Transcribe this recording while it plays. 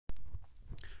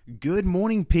Good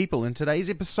morning, people. In today's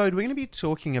episode, we're going to be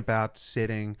talking about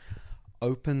setting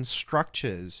open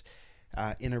structures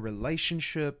in a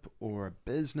relationship or a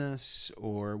business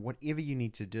or whatever you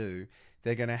need to do.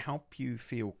 They're going to help you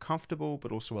feel comfortable,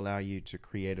 but also allow you to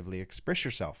creatively express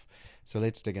yourself. So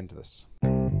let's dig into this.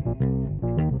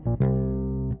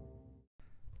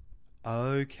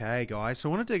 Okay, guys, so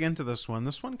I want to dig into this one.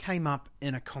 This one came up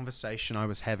in a conversation I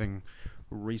was having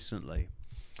recently.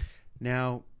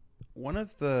 Now, one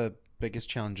of the biggest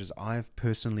challenges I've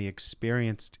personally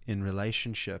experienced in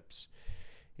relationships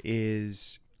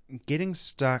is getting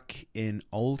stuck in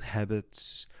old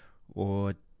habits,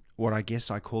 or what I guess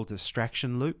I call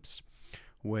distraction loops,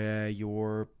 where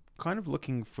you're kind of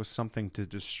looking for something to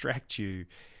distract you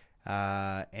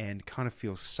and kind of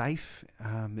feel safe.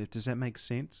 Does that make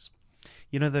sense?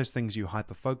 You know, those things you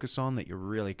hyper-focus on that you're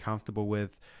really comfortable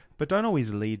with, but don't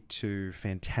always lead to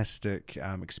fantastic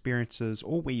experiences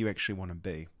or where you actually want to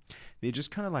be. They're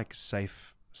just kind of like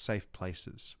safe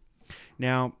places.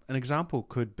 Now, an example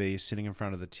could be sitting in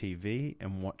front of the TV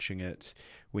and watching it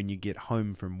when you get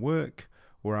home from work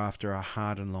or after a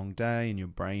hard and long day and your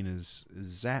brain is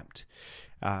zapped.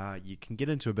 You can get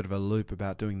into a bit of a loop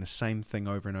about doing the same thing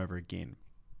over and over again.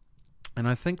 And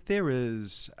I think there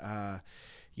is...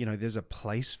 there's a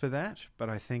place for that, but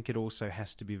I think it also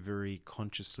has to be very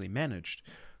consciously managed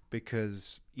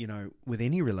because, with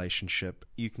any relationship,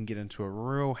 you can get into a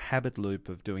real habit loop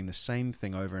of doing the same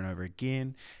thing over and over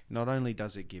again. Not only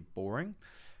does it get boring,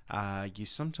 you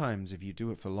sometimes, if you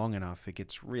do it for long enough, it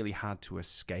gets really hard to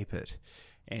escape it,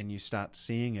 and you start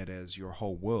seeing it as your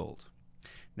whole world.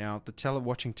 Now,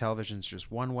 watching television is just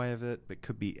one way of it, but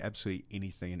could be absolutely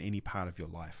anything in any part of your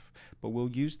life. But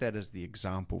we'll use that as the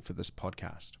example for this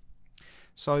podcast.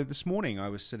 So this morning I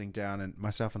was sitting down, and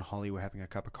myself and Holly were having a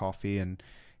cup of coffee and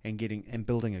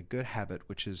building a good habit,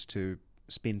 which is to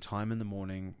spend time in the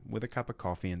morning with a cup of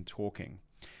coffee and talking.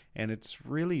 And it's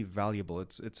really valuable.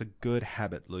 It's a good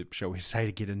habit loop, shall we say,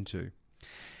 to get into.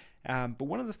 But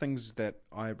one of the things that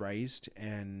I raised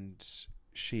and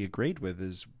she agreed with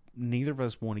is neither of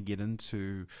us want to get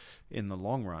into, in the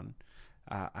long run,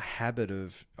 a habit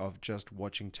of just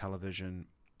watching television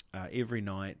every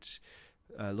night,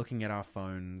 looking at our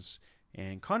phones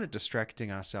and kind of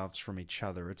distracting ourselves from each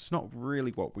other. It's not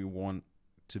really what we want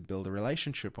to build a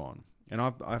relationship on. And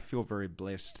I feel very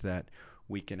blessed that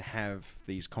we can have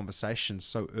these conversations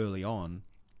so early on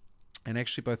and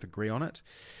actually both agree on it,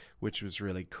 which was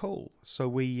really cool. So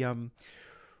we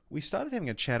started having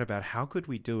a chat about how could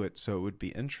we do it so it would be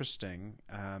interesting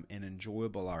and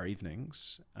enjoyable our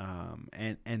evenings,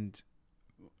 and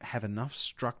have enough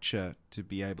structure to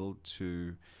be able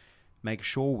to make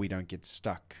sure we don't get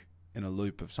stuck in a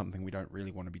loop of something we don't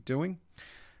really want to be doing,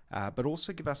 but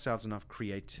also give ourselves enough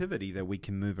creativity that we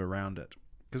can move around it.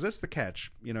 Because that's the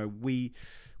catch. We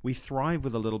thrive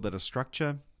with a little bit of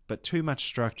structure, but too much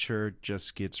structure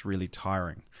just gets really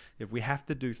tiring. If we have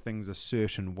to do things a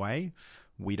certain way,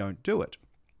 we don't do it.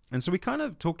 And so we kind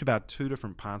of talked about two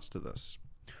different parts to this.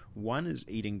 One is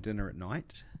eating dinner at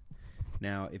night.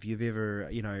 Now, if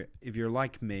you're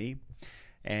like me,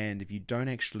 and if you don't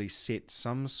actually set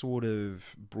some sort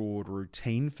of broad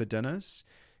routine for dinners,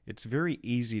 it's very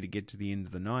easy to get to the end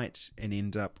of the night and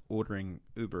end up ordering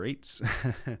Uber Eats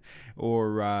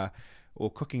or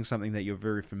cooking something that you're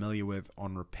very familiar with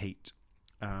on repeat,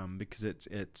 because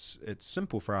it's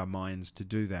simple for our minds to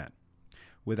do that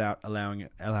without allowing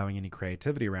any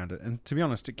creativity around it. And to be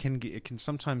honest, it can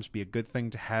sometimes be a good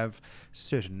thing to have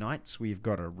certain nights where you've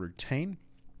got a routine,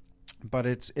 but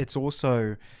it's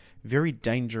also very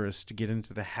dangerous to get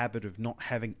into the habit of not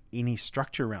having any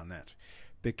structure around that,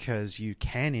 because you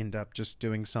can end up just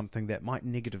doing something that might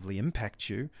negatively impact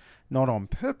you, not on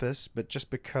purpose, but just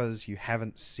because you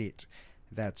haven't set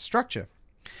that structure.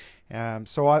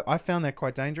 So I found that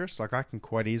quite dangerous. Like, I can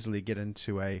quite easily get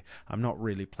into I'm not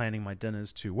really planning my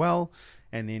dinners too well,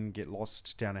 and then get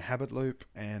lost down a habit loop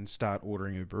and start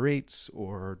ordering Uber Eats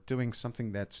or doing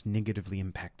something that's negatively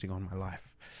impacting on my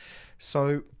life.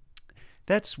 So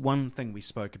that's one thing we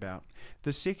spoke about.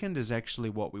 The second is actually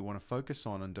what we want to focus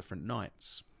on different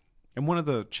nights. And one of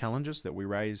the challenges that we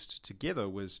raised together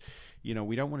was,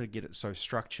 we don't want to get it so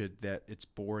structured that it's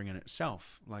boring in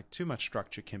itself. Like, too much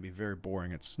structure can be very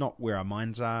boring. It's not where our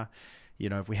minds are.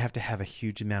 If we have to have a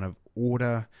huge amount of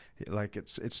order, like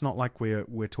it's not like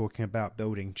we're talking about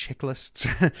building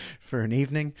checklists for an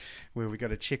evening where we got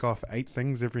to check off 8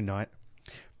 things every night.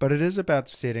 But it is about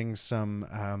setting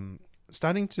some,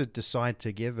 starting to decide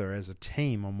together as a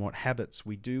team on what habits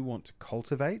we do want to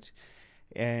cultivate,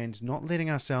 and not letting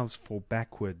ourselves fall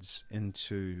backwards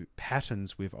into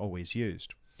patterns we've always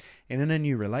used. And in a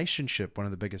new relationship, one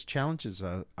of the biggest challenges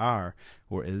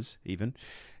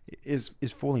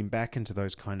is falling back into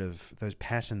those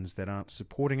patterns that aren't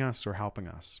supporting us or helping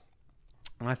us.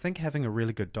 And I think having a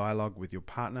really good dialogue with your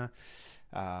partner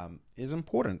is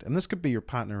important. And this could be your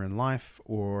partner in life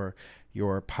or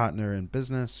your partner in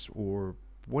business or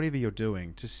whatever you're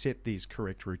doing, to set these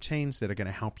correct routines that are going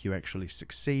to help you actually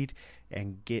succeed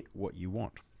and get what you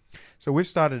want. So we've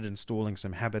started installing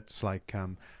some habits like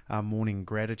our morning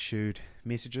gratitude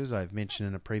messages I've mentioned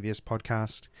in a previous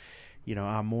podcast.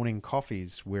 Our morning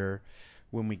coffees, where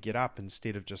when we get up,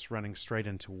 instead of just running straight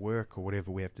into work or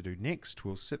whatever we have to do next,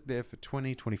 we'll sit there for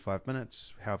 20, 25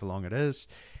 minutes, however long it is,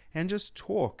 and just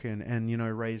talk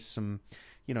and raise some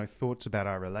thoughts about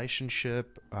our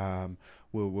relationship.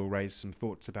 We'll raise some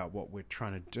thoughts about what we're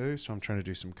trying to do. So I'm trying to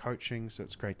do some coaching, so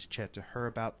it's great to chat to her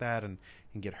about that and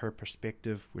get her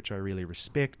perspective, which I really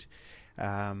respect,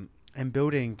 and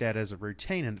building that as a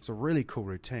routine. And it's a really cool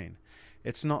routine.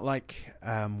 It's not like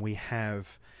we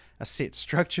have a set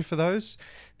structure for those.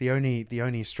 The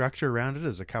only structure around it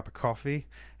is a cup of coffee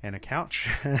and a couch.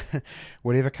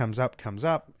 Whatever comes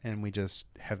up, and we just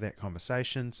have that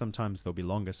conversation. Sometimes they'll be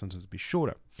longer, sometimes they'll be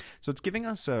shorter. So it's giving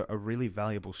us a really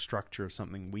valuable structure of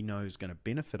something we know is going to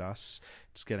benefit us.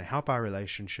 It's going to help our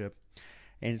relationship,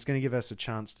 and it's going to give us a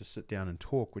chance to sit down and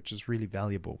talk, which is really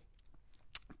valuable.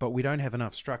 But we don't have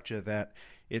enough structure that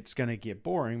it's going to get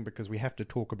boring, because we have to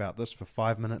talk about this for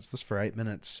 5 minutes, this for 8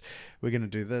 minutes. We're going to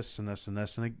do this and this and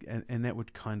this, and that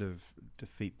would kind of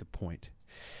defeat the point.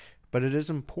 But it is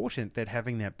important that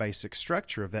having that basic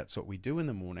structure of that's what we do in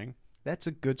the morning, that's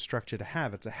a good structure to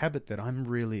have. It's a habit that I'm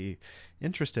really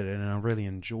interested in and I really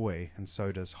enjoy, and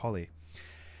so does Holly.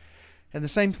 And the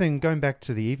same thing going back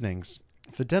to the evenings.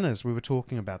 For dinners, we were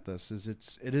talking about this,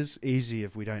 it is easy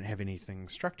if we don't have anything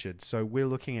structured. So we're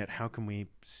looking at how can we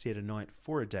set a night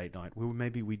for a date night. Well,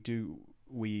 maybe we do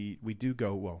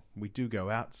go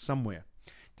out somewhere.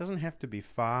 It doesn't have to be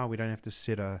far. We don't have to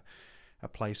set a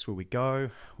place where we go.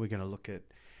 We're going to look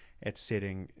at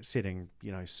setting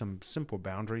some simple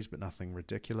boundaries, but nothing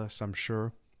ridiculous, I'm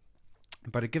sure.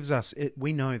 But it gives us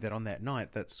we know that on that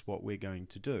night that's what we're going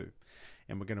to do,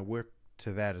 and we're going to work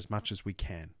to that as much as we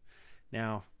can.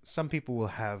 Now, some people will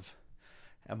have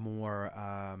a more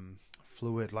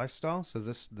fluid lifestyle, so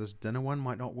this dinner one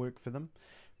might not work for them,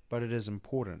 but it is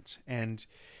important. And,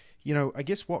 I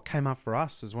guess what came up for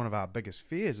us as one of our biggest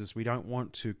fears is we don't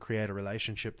want to create a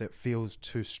relationship that feels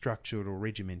too structured or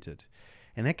regimented.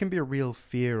 And that can be a real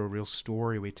fear or real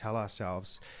story we tell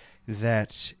ourselves,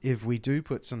 that if we do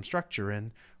put some structure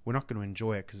in, we're not going to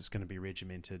enjoy it because it's going to be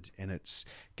regimented and it's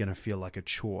going to feel like a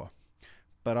chore.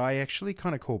 But I actually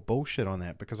kind of call bullshit on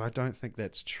that, because I don't think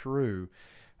that's true.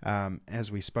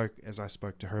 As I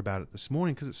spoke to her about it this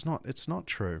morning, because it's not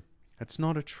true. It's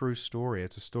not a true story.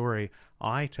 It's a story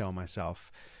I tell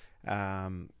myself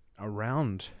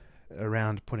around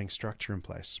putting structure in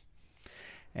place.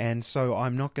 And so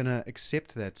I'm not going to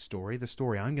accept that story. The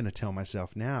story I'm going to tell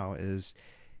myself now is,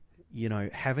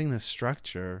 having this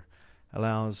structure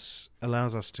allows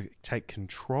us to take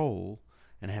control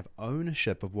and have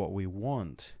ownership of what we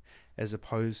want, as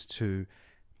opposed to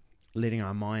letting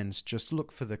our minds just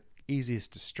look for the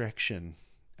easiest distraction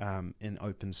in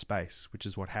open space, which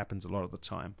is what happens a lot of the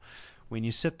time. When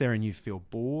you sit there and you feel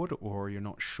bored, or you're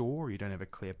not sure, or you don't have a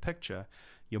clear picture,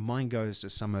 your mind goes to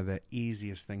some of the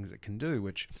easiest things it can do,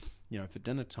 which, for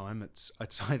dinner time, it's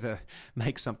either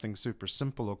make something super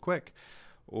simple or quick,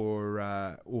 or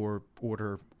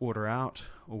order out,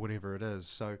 or whatever it is.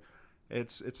 So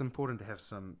it's important to have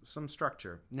some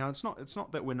structure. Now, it's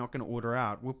not that we're not going to order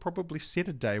out. We'll probably set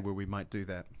a day where we might do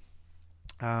that.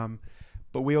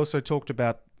 But we also talked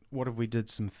about, what if we did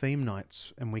some theme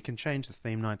nights, and we can change the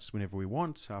theme nights whenever we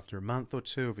want, after a month or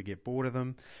two, if we get bored of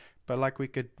them. But like we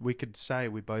could say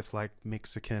we both like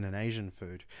Mexican and Asian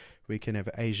food. We can have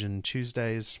Asian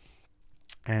Tuesdays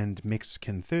and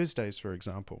Mexican Thursdays, for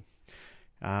example.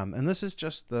 And this is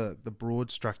just the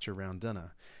broad structure around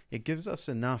dinner. It gives us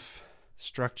enough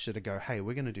structure to go, hey,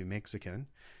 we're going to do Mexican.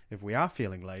 If we are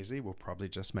feeling lazy, we'll probably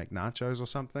just make nachos or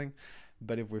something.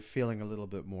 But if we're feeling a little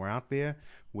bit more out there,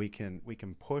 we can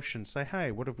push and say, hey,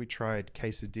 what if we tried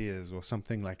quesadillas or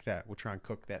something like that? We'll try and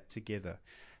cook that together.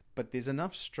 But there's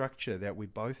enough structure that we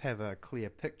both have a clear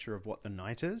picture of what the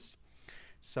night is,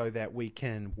 so that we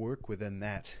can work within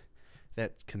that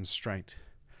constraint.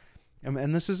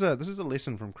 And this is a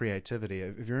lesson from creativity.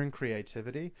 If you're in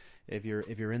creativity, if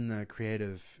you're in the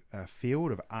creative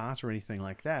field of art or anything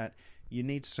like that, you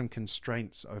need some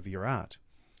constraints over your art.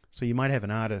 So you might have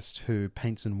an artist who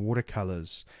paints in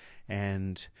watercolors,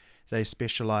 and they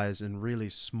specialize in really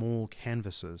small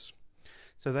canvases.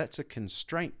 So that's a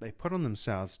constraint they put on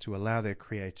themselves to allow their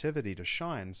creativity to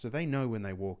shine. So they know when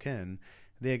they walk in,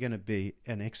 they're going to be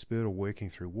an expert or working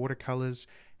through watercolors,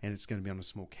 and it's going to be on a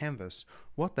small canvas.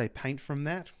 What they paint from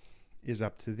that is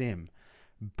up to them.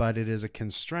 But it is a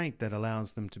constraint that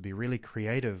allows them to be really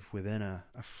creative within a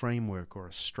framework or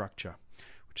a structure,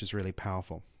 which is really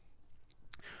powerful.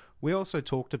 We also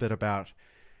talked a bit about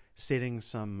setting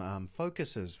some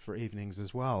focuses for evenings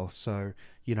as well. So,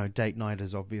 date night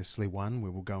is obviously one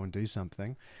where we'll go and do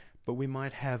something, but we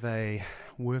might have a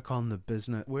work on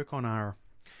our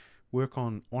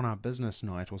business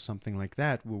night or something like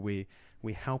that, where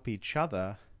we help each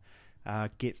other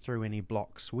get through any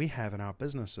blocks we have in our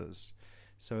businesses.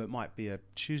 So it might be a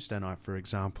Tuesday night, for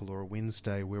example, or a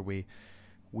Wednesday where we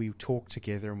talk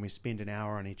together and we spend an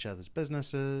hour on each other's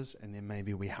businesses, and then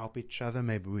maybe we help each other.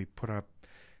 Maybe we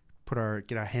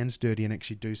get our hands dirty and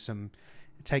actually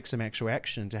take some actual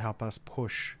action to help us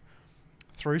push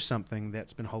through something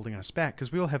that's been holding us back.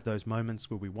 Because we all have those moments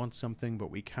where we want something, but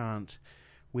we can't.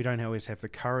 We don't always have the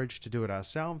courage to do it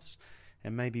ourselves,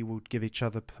 and maybe we'll give each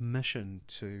other permission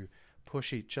to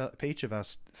push each of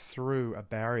us through a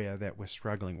barrier that we're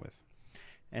struggling with.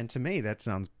 And to me, that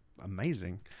sounds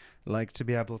amazing. Like, to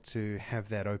be able to have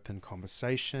that open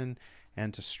conversation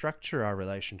and to structure our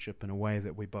relationship in a way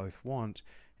that we both want,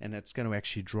 and it's going to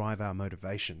actually drive our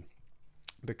motivation.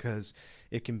 Because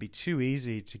it can be too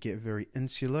easy to get very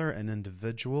insular and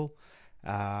individual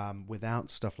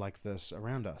without stuff like this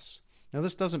around us. Now,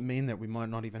 this doesn't mean that we might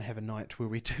not even have a night where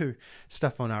we do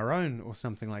stuff on our own or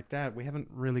something like that. We haven't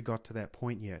really got to that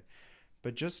point yet.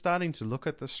 But just starting to look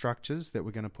at the structures that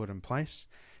we're going to put in place,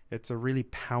 it's a really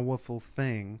powerful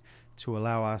thing to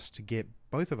allow us to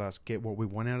both of us get what we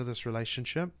want out of this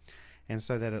relationship, and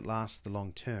so that it lasts the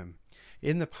long term.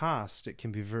 In the past, it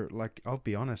can be I'll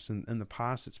be honest, in the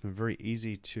past, it's been very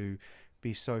easy to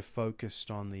be so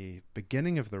focused on the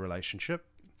beginning of the relationship,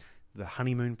 the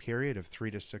honeymoon period of 3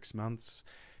 to 6 months,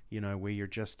 where you're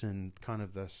just in kind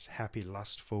of this happy,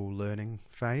 lustful learning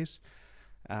phase.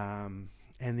 And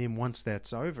then once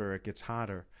that's over, it gets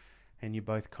harder, and you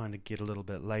both kind of get a little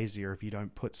bit lazier if you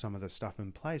don't put some of the stuff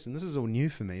in place. And this is all new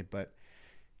for me, but,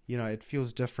 it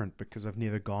feels different because I've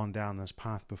never gone down this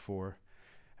path before,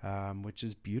 which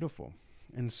is beautiful.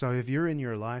 And so if you're in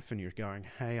your life and you're going,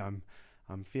 hey, I'm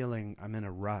feeling I'm in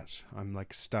a rut, I'm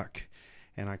like stuck,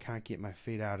 and I can't get my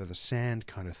feet out of the sand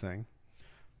kind of thing,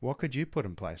 what could you put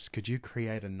in place? Could you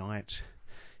create a night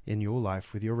in your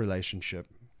life with your relationship?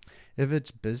 If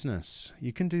it's business,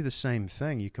 you can do the same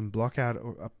thing. You can block out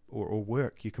or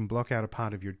work. You can block out a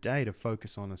part of your day to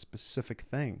focus on a specific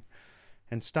thing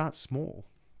and start small.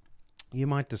 You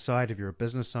might decide, if you're a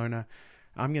business owner,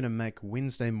 I'm going to make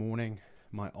Wednesday morning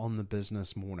my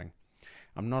on-the-business morning.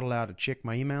 I'm not allowed to check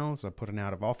my emails. I put an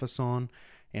out of office on,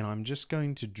 and I'm just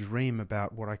going to dream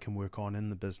about what I can work on in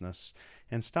the business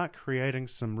and start creating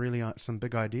some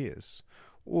big ideas.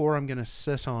 Or I'm going to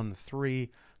sit on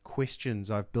 3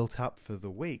 questions I've built up for the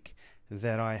week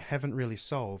that I haven't really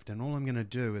solved, and all I'm going to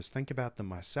do is think about them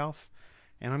myself,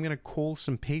 and I'm going to call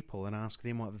some people and ask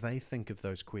them what they think of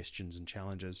those questions and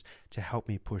challenges to help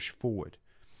me push forward.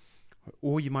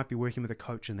 Or you might be working with a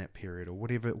coach in that period, or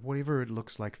whatever it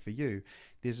looks like for you.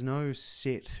 There's no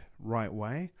set right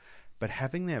way, but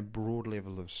having that broad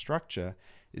level of structure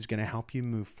is going to help you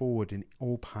move forward in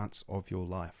all parts of your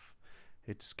life.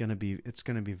 It's going to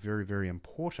be very, very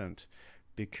important,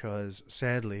 because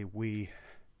sadly we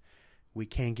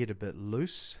can get a bit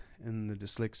loose in the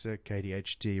dyslexic,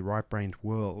 ADHD, right-brained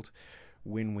world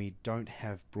when we don't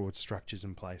have broad structures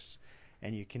in place,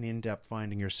 and you can end up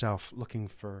finding yourself looking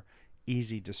for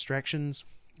easy distractions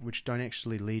which don't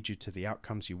actually lead you to the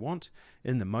outcomes you want.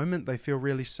 In the moment they feel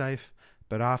really safe,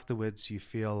 but afterwards you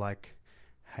feel like,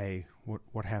 hey,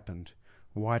 what happened?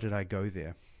 Why did I go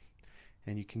there?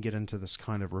 And you can get into this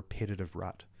kind of repetitive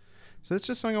rut. So that's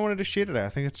just something I wanted to share today. I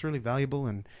think it's really valuable,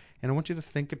 and I want you to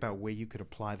think about where you could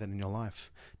apply that in your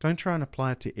life. Don't try and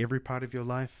apply it to every part of your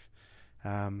life.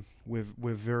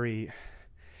 We're very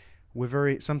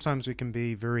sometimes we can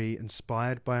be very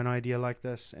inspired by an idea like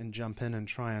this and jump in and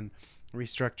try and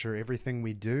restructure everything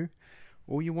we do.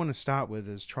 All you want to start with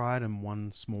is try it in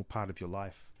one small part of your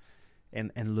life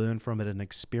and learn from it and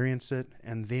experience it.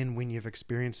 And then when you've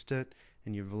experienced it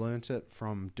and you've learnt it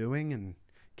from doing and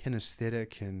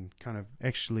kinesthetic and kind of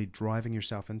actually driving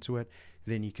yourself into it,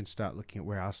 then you can start looking at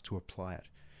where else to apply it.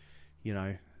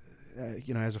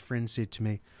 As a friend said to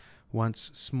me once,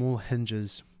 small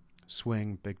hinges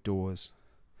swing big doors.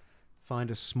 Find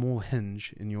a small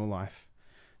hinge in your life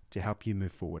to help you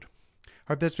move forward.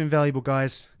 Hope that's been valuable,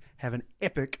 guys. Have an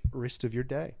epic rest of your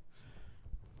day.